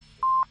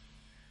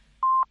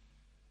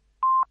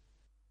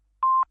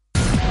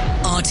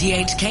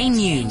RTHK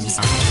News.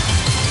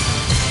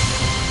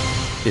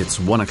 It's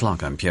 1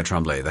 o'clock. I'm Pierre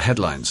Tremblay. The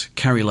headlines.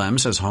 Carrie Lam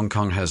says Hong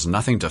Kong has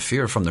nothing to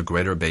fear from the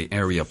Greater Bay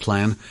Area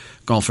plan.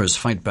 Golfers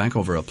fight back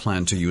over a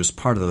plan to use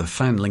part of the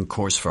Fanling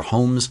course for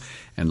homes.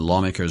 And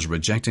lawmakers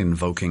reject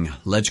invoking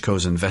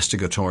LegCo's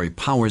investigatory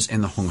powers in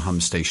the Hung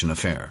Hom Station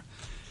affair.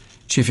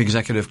 Chief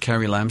Executive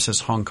Carrie Lam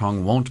says Hong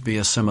Kong won't be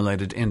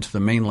assimilated into the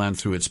mainland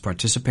through its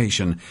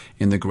participation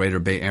in the Greater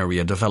Bay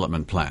Area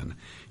Development Plan.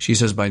 She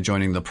says by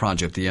joining the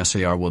project, the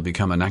SAR will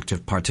become an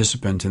active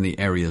participant in the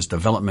area's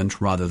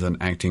development rather than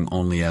acting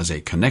only as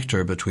a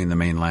connector between the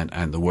mainland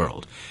and the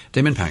world.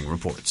 Damon Pang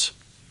reports.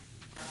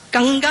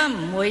 更加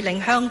唔會令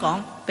香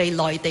港被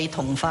內地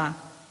同化。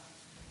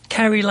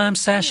 Carrie Lam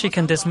says she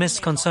can dismiss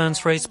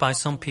concerns raised by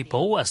some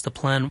people as the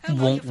plan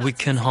won't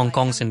weaken Hong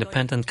Kong's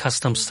independent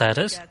customs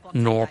status,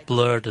 nor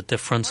blur the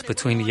difference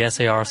between the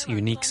SAR's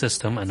unique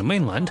system and the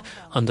mainland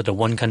under the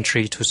one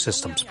country, two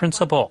systems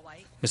principle.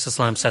 Mrs.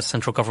 Lam said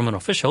central government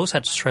officials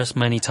had stressed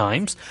many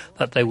times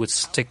that they would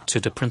stick to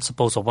the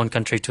principles of one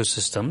country, two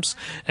systems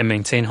and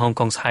maintain Hong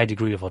Kong's high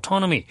degree of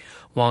autonomy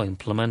while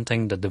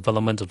implementing the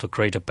development of the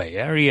Greater Bay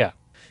Area.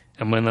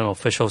 And mainland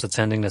officials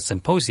attending the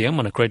symposium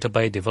on the Greater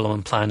Bay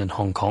Development Plan in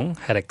Hong Kong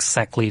had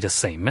exactly the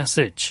same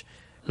message.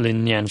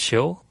 Lin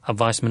Yanxiu, a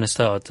vice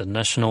minister at the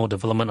National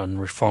Development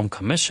and Reform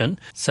Commission,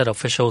 said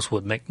officials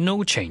would make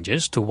no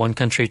changes to one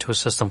country, two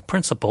system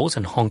principles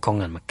in Hong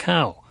Kong and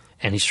Macau.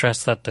 And he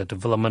stressed that the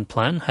development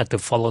plan had to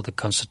follow the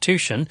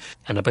Constitution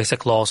and the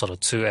basic laws of the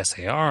two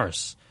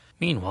SARs.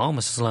 Meanwhile,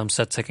 Mrs. Lam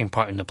said taking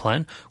part in the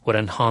plan would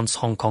enhance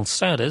Hong Kong's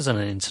status as an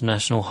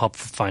international hub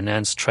for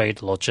finance,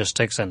 trade,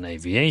 logistics and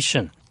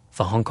aviation.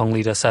 The Hong Kong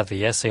leader said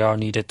the SAR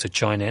needed to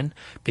join in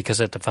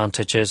because its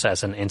advantages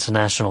as an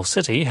international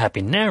city had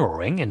been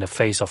narrowing in the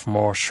face of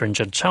more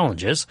stringent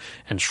challenges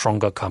and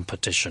stronger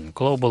competition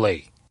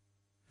globally.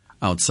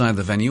 Outside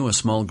the venue, a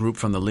small group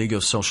from the League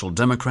of Social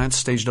Democrats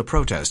staged a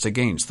protest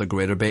against the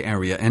Greater Bay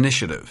Area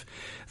initiative.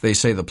 They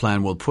say the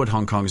plan will put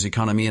Hong Kong's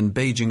economy in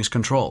Beijing's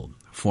control.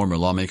 Former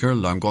lawmaker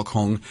Leung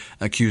Kwok-hong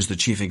accused the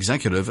chief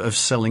executive of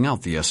selling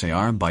out the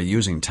SAR by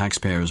using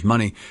taxpayers'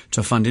 money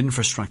to fund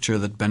infrastructure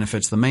that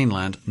benefits the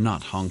mainland,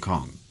 not Hong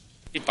Kong.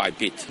 Bit by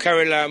bit,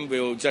 Carrie Lam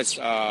will just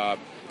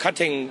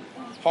cutting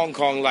Hong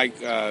Kong like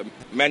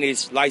many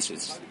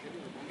slices.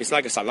 It's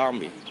like a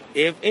salami.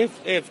 If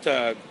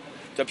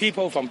the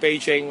people from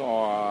Beijing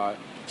or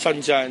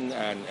Shenzhen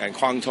and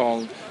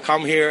Guangdong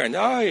come here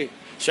and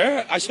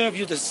sure, I serve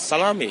you the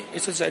salami.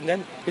 And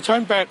then you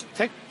turn back,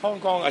 take Hong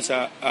Kong as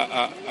a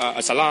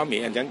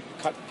salami and then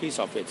cut a piece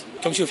of it.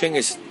 Don't you think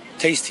it's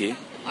tasty?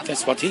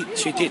 That's what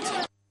she did.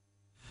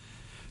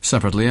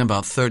 Separately,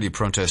 about 30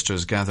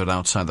 protesters gathered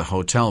outside the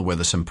hotel where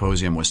the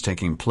symposium was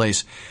taking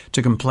place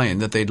to complain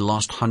that they'd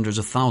lost hundreds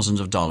of thousands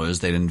of dollars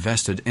they'd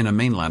invested in a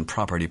mainland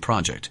property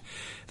project.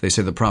 They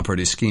say the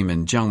property scheme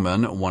in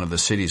Jiangmen, one of the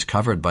cities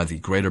covered by the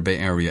Greater Bay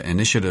Area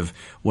initiative,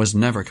 was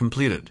never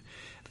completed.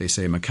 They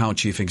say Macau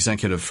Chief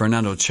Executive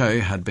Fernando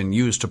Tsui had been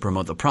used to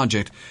promote the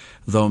project,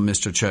 though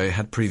Mr. Tsui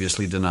had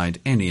previously denied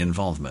any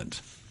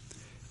involvement.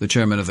 The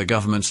chairman of the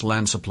government's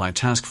Land Supply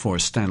Task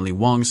Force, Stanley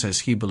Wong, says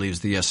he believes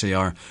the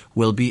SAR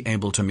will be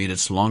able to meet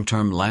its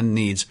long-term land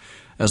needs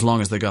as long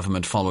as the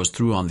government follows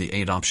through on the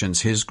 8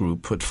 options his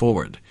group put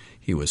forward.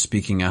 He was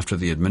speaking after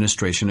the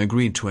administration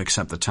agreed to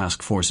accept the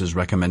task force's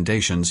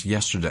recommendations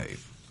yesterday.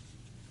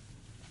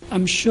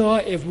 I'm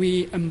sure if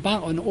we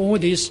embark on all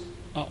these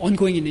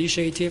ongoing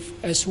initiative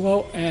as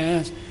well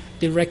as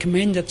the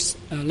recommended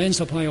land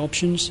supply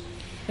options,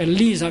 at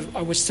least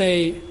I would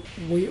say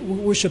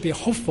we should be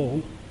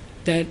hopeful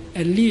that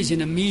at least in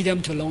the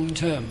medium to long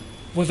term,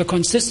 with a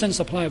consistent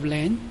supply of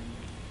land,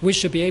 we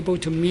should be able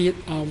to meet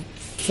our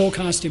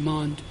forecast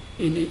demand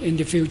in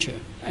the future.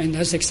 And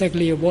that's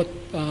exactly what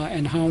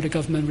and how the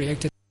government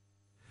reacted.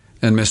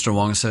 And Mr.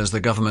 Wong says the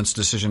government's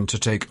decision to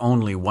take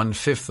only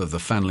 1/5 of the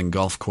Fanling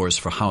Golf Course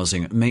for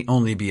housing may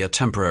only be a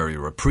temporary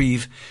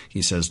reprieve.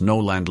 He says no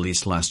land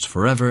lease lasts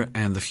forever,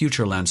 and the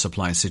future land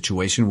supply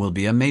situation will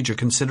be a major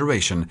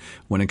consideration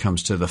when it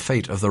comes to the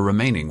fate of the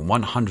remaining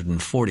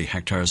 140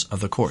 hectares of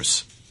the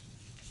course.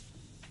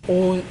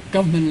 All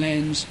government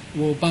lands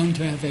will bound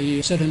to have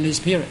a certain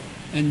lease period,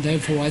 and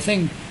therefore I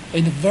think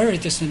in the very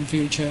distant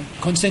future,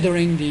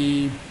 considering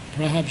the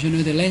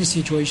land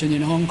situation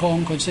in Hong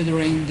Kong,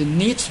 considering the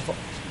needs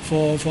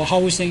for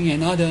housing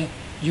and other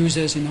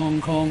users in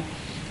Hong Kong,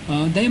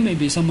 there may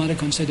be some other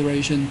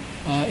consideration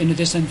in the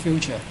distant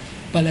future.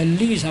 But at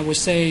least I would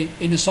say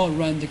in the short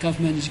run, the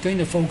government is going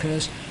to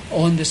focus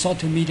on the short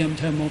to medium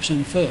term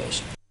option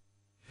first.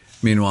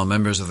 Meanwhile,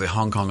 members of the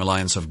Hong Kong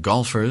Alliance of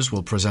Golfers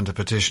will present a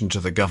petition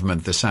to the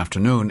government this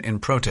afternoon in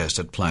protest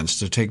at plans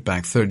to take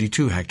back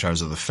 32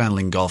 hectares of the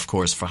Fanling Golf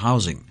Course for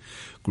housing.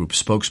 Group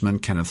spokesman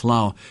Kenneth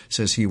Lau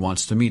says he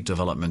wants to meet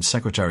Development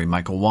Secretary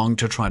Michael Wong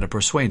to try to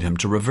persuade him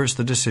to reverse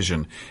the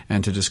decision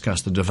and to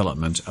discuss the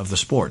development of the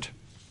sport.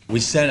 We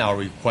sent our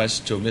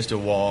request to Mr.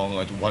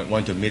 Wong,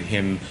 want to meet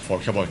him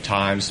for a couple of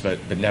times, but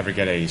never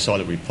get a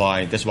solid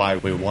reply. That's why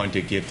we want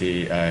to give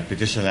the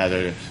petition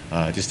letter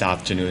this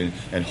afternoon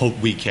and hope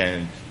we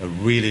can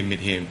really meet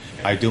him.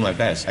 I do my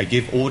best. I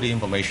give all the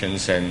information,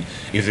 and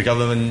if the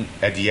government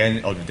at the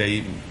end of the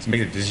day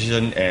make a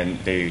decision and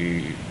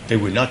they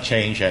will not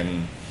change,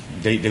 and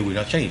they will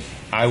not change,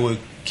 I will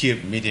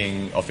keep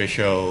meeting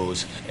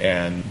officials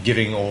and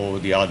giving all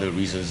the other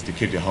reasons to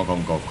keep the Hong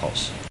Kong golf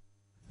course.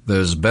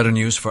 There's better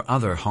news for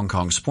other Hong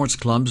Kong sports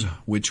clubs,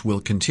 which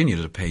will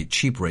continue to pay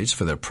cheap rates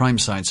for their prime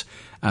sites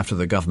after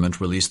the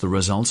government released the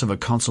results of a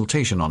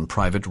consultation on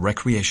private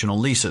recreational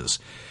leases.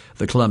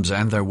 The clubs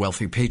and their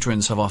wealthy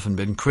patrons have often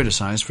been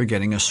criticized for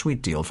getting a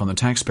sweet deal from the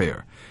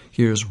taxpayer.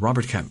 Here's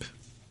Robert Kemp.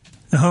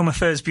 The Home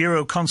Affairs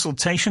Bureau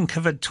consultation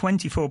covered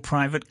 24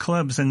 private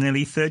clubs and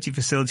nearly 30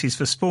 facilities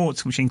for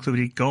sports, which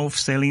included golf,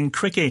 sailing and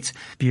cricket.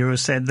 Bureau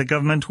said the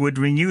government would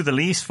renew the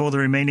lease for the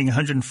remaining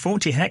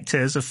 140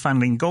 hectares of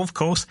Fanling Golf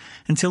Course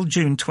until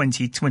June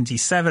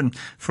 2027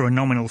 for a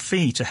nominal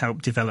fee to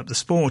help develop the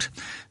sport.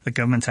 The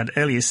government had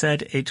earlier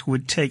said it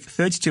would take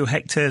 32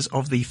 hectares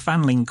of the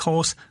Fanling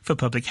course for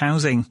public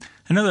housing.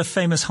 Another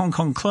famous Hong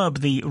Kong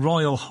club, the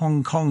Royal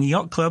Hong Kong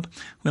Yacht Club,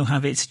 will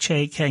have its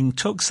Chey Keng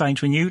Tuk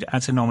site renewed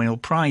at a nominal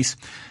price.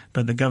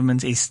 But the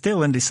government is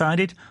still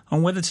undecided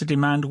on whether to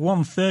demand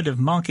 1/3 of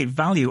market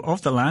value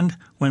of the land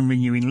when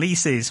renewing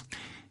leases.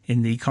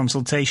 In the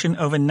consultation,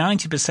 over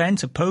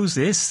 90% oppose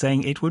this,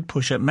 saying it would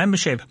push up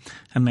membership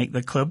and make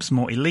the clubs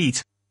more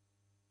elite.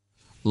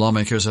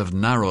 Lawmakers have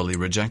narrowly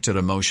rejected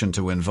a motion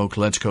to invoke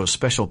LegCo's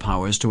special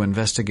powers to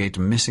investigate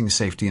missing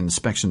safety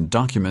inspection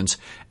documents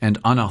and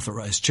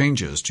unauthorized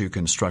changes to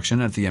construction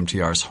at the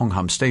MTR's Hong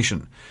Ham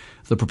station.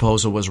 The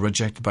proposal was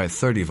rejected by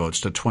 30 votes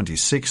to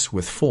 26,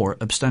 with 4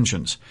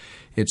 abstentions.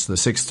 It's the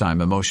 6th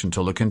time a motion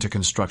to look into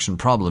construction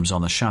problems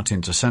on the Sha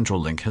Tin to Central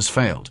link has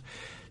failed.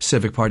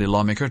 Civic Party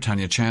lawmaker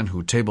Tanya Chan,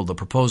 who tabled the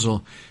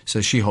proposal,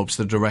 says she hopes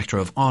the Director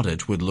of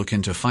Audit would look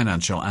into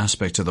financial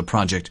aspects of the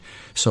project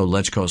so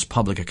LegCo's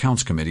Public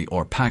Accounts Committee,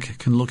 or PAC,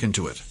 can look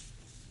into it.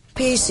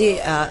 PAC,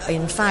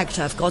 in fact,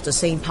 have got the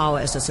same power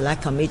as the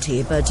Select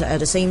Committee, but at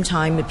the same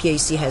time, the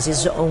PAC has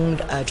its own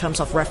terms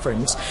of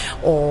reference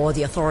or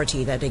the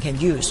authority that they can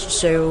use.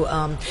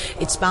 So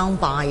it's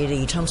bound by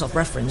the terms of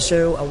reference.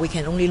 So we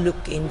can only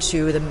look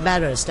into the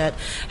matters that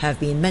have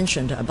been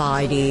mentioned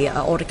by the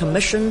Audit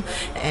Commission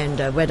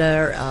and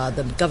whether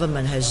the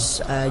government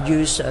has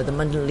used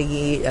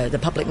the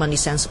public money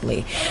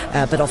sensibly.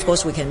 But of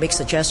course, we can make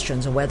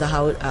suggestions on whether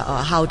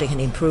how they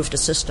can improve the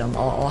system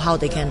or how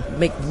they can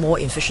make more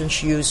efficient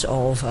use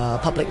of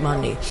public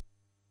money.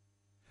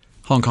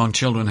 Hong Kong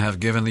children have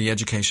given the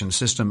education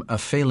system a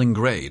failing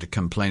grade,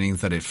 complaining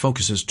that it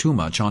focuses too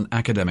much on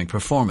academic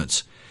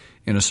performance.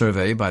 In a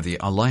survey by the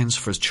Alliance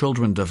for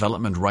Children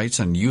Development Rights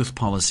and Youth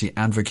Policy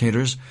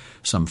Advocators,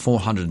 some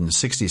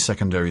 460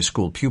 secondary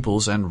school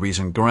pupils and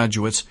recent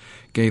graduates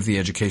gave the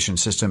education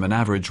system an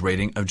average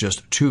rating of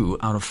just 2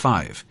 out of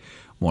 5.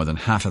 More than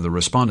half of the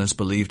respondents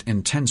believed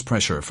intense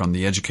pressure from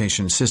the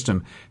education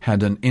system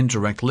had an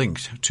indirect link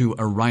to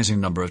a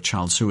rising number of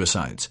child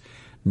suicides.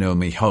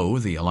 Naomi Ho,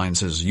 the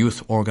Alliance's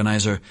youth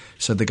organizer,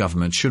 said the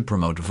government should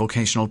promote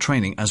vocational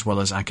training as well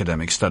as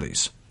academic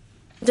studies.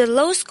 The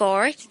low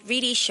score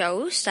really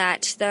shows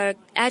that the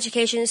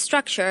education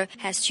structure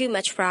has too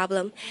much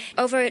problem.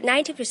 Over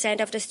 90%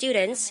 of the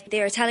students,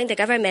 they are telling the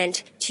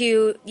government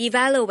to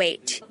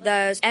evaluate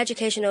the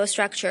educational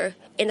structure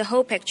in the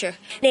whole picture.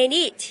 They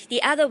need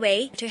the other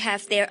way to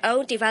have their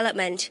own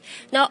development,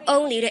 not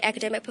only the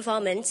academic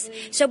performance.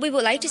 So we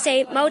would like to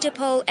say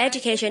multiple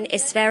education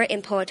is very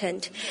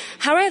important.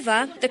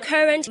 However, the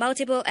current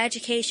multiple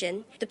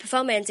education, the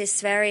performance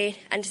is very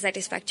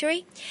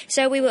unsatisfactory.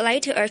 So we would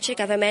like to urge the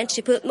government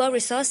to put more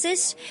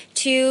resources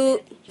to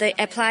the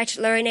applied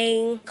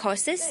learning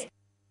courses.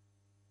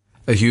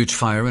 A huge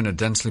fire in a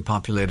densely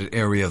populated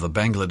area of the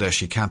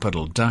Bangladeshi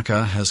capital,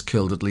 Dhaka, has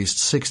killed at least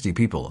 60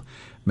 people.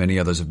 Many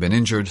others have been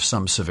injured,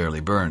 some severely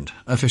burned.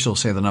 Officials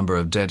say the number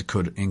of dead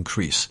could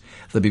increase.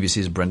 The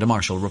BBC's Brenda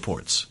Marshall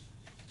reports.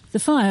 The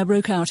fire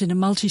broke out in a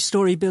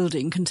multi-storey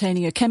building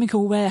containing a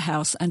chemical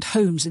warehouse and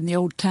homes in the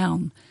old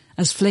town.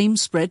 As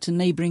flames spread to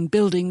neighbouring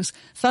buildings,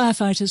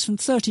 firefighters from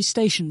 30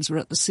 stations were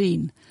at the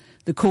scene.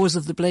 The cause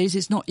of the blaze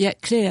is not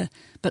yet clear,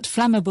 but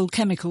flammable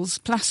chemicals,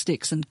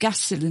 plastics and gas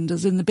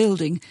cylinders in the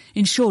building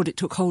ensured it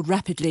took hold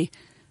rapidly.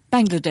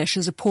 Bangladesh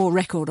has a poor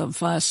record on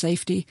fire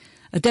safety.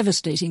 A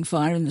devastating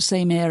fire in the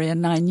same area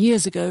 9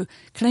 years ago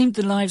claimed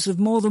the lives of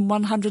more than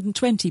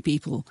 120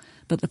 people,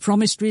 but the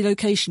promised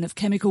relocation of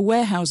chemical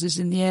warehouses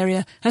in the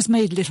area has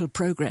made little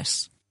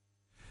progress.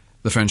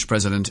 The French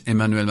President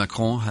Emmanuel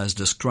Macron has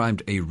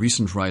described a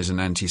recent rise in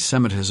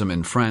anti-Semitism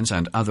in France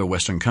and other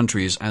Western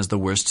countries as the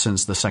worst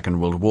since the Second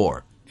World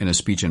War. In a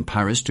speech in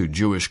Paris to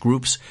Jewish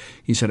groups,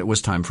 he said it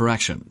was time for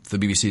action. The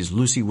BBC's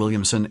Lucy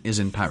Williamson is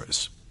in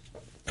Paris.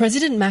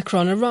 President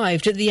Macron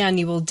arrived at the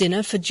annual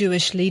dinner for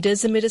Jewish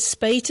leaders amid a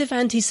spate of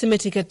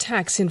anti-Semitic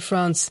attacks in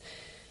France.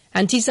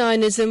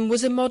 Anti-Zionism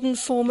was a modern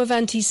form of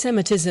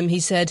anti-Semitism, he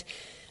said,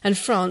 and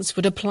France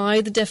would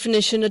apply the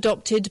definition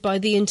adopted by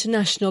the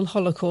International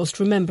Holocaust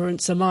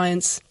Remembrance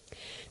Alliance.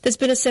 There's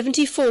been a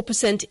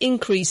 74%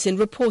 increase in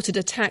reported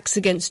attacks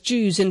against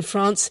Jews in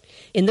France.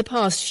 In the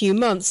past few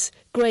months,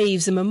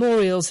 graves and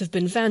memorials have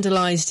been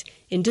vandalised,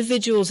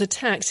 individuals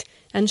attacked,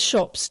 and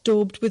shops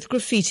daubed with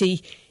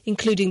graffiti,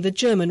 including the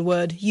German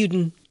word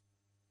Juden.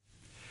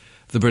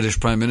 The British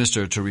Prime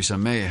Minister Theresa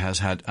May has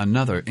had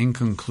another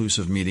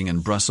inconclusive meeting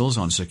in Brussels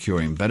on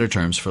securing better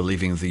terms for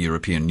leaving the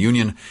European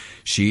Union.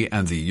 She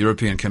and the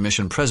European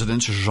Commission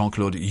President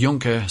Jean-Claude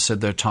Juncker said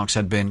their talks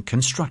had been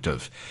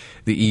constructive.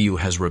 The EU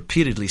has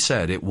repeatedly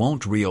said it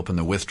won't reopen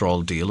the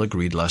withdrawal deal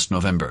agreed last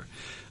November.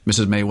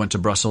 Mrs May went to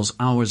Brussels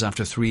hours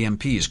after 3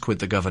 MPs quit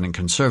the governing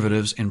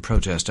Conservatives in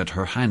protest at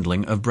her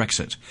handling of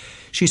Brexit.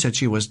 She said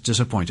she was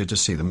disappointed to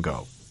see them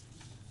go.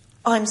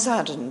 I'm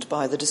saddened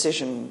by the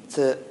decision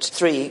that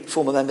 3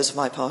 former members of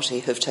my party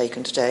have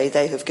taken today.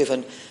 They have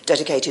given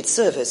dedicated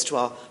service to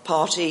our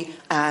party,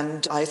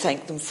 and I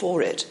thank them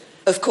for it.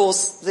 Of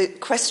course, the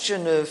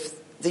question of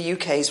the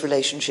UK's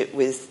relationship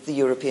with the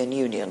European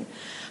Union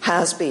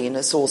has been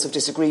a source of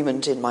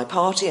disagreement in my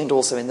party and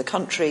also in the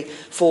country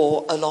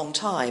for a long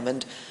time,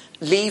 and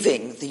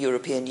leaving the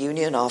European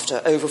Union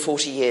after over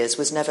 40 years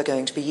was never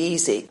going to be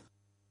easy.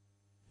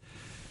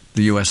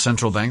 The U.S.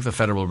 Central Bank, the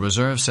Federal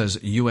Reserve, says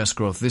U.S.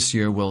 growth this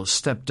year will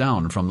step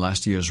down from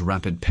last year's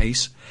rapid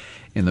pace.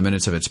 In the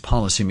minutes of its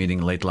policy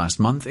meeting late last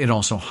month, it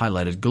also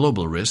highlighted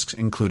global risks,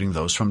 including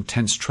those from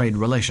tense trade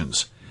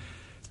relations.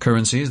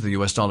 Currencies, the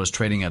U.S. dollar is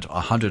trading at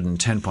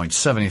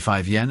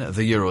 110.75 yen,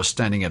 the euro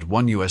standing at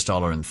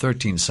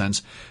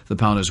 $1.13, the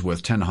pound is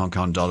worth 10 Hong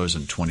Kong dollars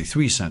and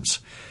 23 cents.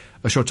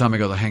 A short time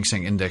ago, the Hang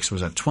Seng Index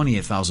was at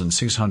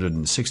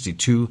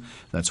 28,662.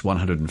 That's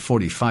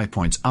 145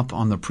 points up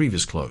on the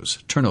previous close.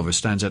 Turnover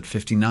stands at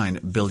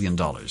 $59 billion.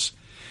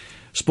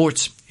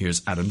 Sports,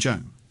 here's Adam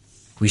Jung.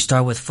 We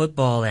start with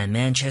football and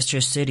Manchester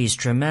City's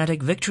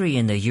dramatic victory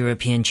in the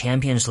European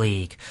Champions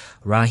League.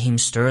 Raheem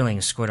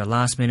Sterling scored a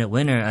last-minute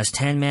winner as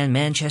 10-man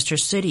Manchester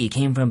City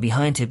came from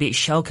behind to beat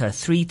Schalke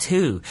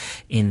 3-2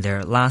 in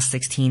their last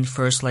 16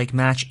 first-leg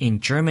match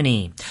in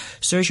Germany.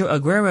 Sergio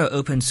Aguero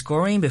opened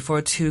scoring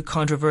before 2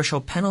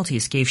 controversial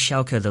penalties gave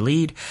Schalke the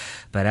lead.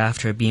 But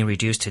after being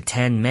reduced to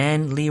 10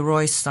 men,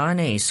 Leroy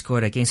Sané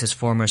scored against his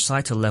former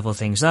side to level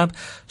things up.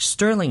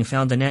 Sterling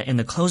found the net in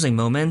the closing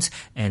moments,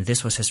 and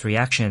this was his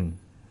reaction.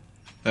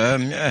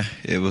 Yeah,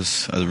 it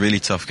was a really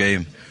tough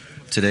game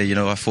today.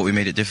 I thought we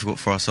made it difficult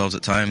for ourselves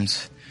at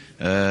times.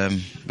 But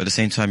at the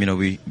same time,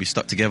 we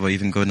stuck together,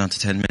 even going down to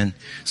 10 men,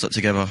 stuck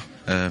together,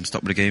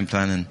 stuck with the game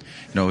plan, and,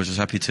 I was just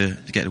happy to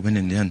get the win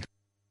in the end.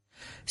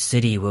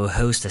 City will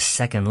host the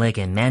second leg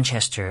in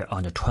Manchester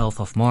on the 12th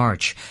of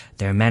March.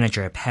 Their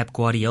manager Pep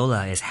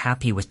Guardiola is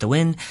happy with the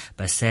win,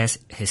 but says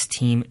his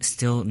team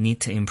still need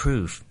to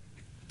improve.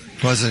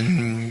 It was a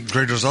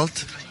great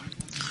result.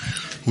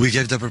 We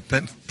gave the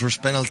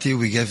first penalty,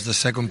 we gave the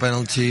second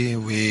penalty,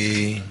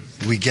 we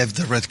gave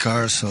the red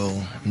card,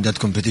 so that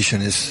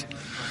competition is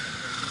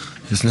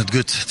not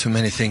good to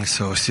many things,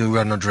 so still we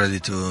are not ready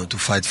to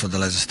fight for the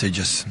last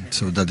stages,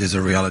 so that is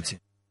a reality.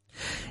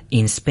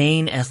 In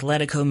Spain,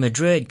 Atletico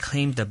Madrid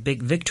claimed a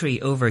big victory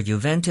over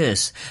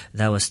Juventus.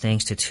 That was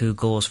thanks to 2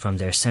 goals from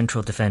their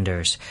central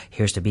defenders.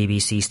 Here's the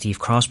BBC's Steve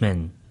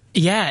Crossman.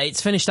 Yeah,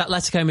 it's finished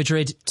Atletico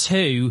Madrid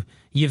 2,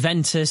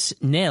 Juventus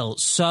 0.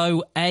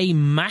 So a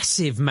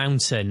massive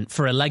mountain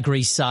for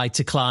Allegri's side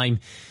to climb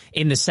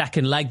in the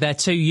second leg. Their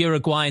 2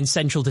 Uruguayan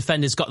central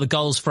defenders got the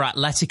goals for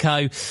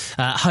Atletico.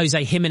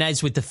 Jose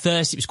Jimenez with the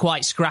first. It was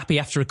quite scrappy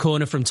after a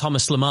corner from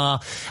Thomas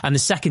Lemar. And the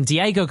second,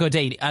 Diego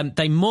Godin.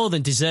 They more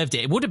than deserved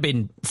it. It would have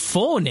been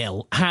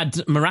 4-0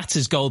 had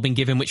Morata's goal been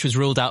given, which was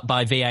ruled out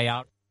by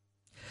VAR.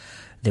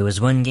 There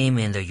was one game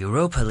in the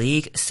Europa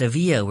League.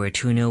 Sevilla were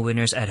 2-0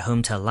 winners at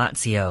home to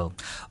Lazio.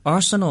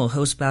 Arsenal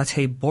host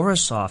Bate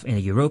Borisov in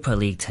the Europa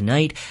League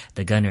tonight.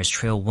 The Gunners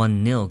trail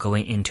 1-0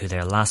 going into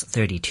their last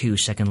 32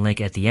 second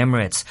leg at the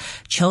Emirates.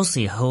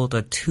 Chelsea hold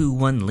a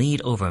 2-1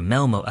 lead over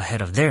Malmo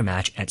ahead of their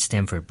match at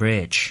Stamford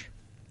Bridge.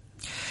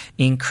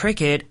 In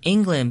cricket,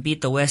 England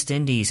beat the West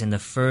Indies in the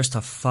first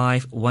of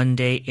 5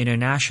 one-day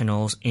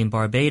internationals in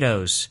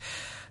Barbados.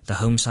 The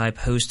home side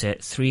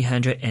posted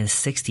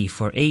 360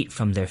 for 8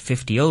 from their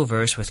 50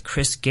 overs, with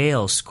Chris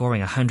Gayle scoring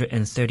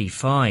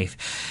 135.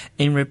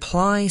 In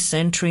reply,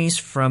 centuries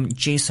from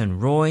Jason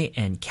Roy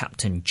and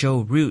captain Joe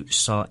Root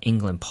saw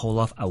England pull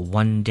off a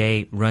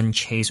one-day run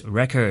chase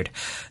record.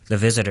 The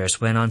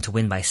visitors went on to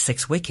win by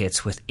 6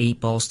 wickets with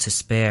 8 balls to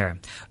spare.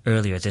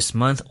 Earlier this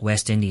month,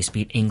 West Indies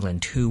beat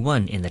England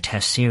 2-1 in the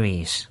Test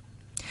series.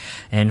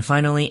 And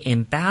finally,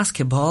 in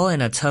basketball,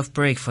 in a tough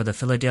break for the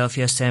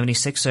Philadelphia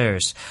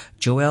 76ers,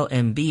 Joel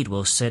Embiid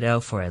will sit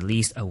out for at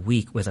least a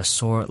week with a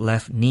sore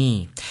left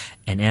knee.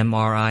 An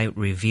MRI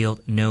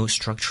revealed no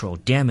structural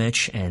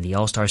damage, and the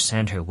All-Star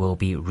Center will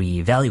be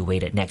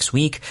reevaluated next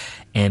week.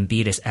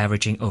 Embiid is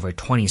averaging over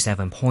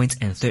 27 points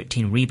and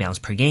 13 rebounds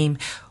per game,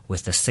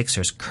 with the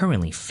Sixers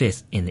currently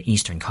 5th in the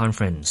Eastern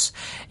Conference.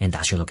 And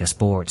that's your look at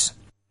sports.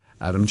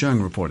 Adam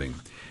Jung reporting.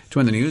 To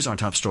end the news, our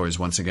top stories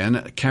once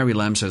again. Carrie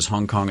Lam says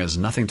Hong Kong has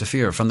nothing to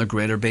fear from the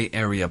Greater Bay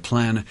Area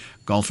plan.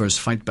 Golfers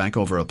fight back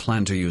over a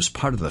plan to use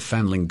part of the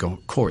Fanling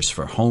course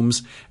for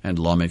homes. And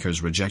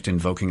lawmakers reject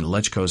invoking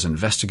LegCo's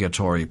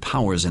investigatory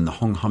powers in the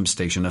Hong Hom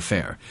Station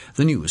affair.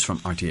 The news from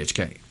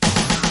RTHK.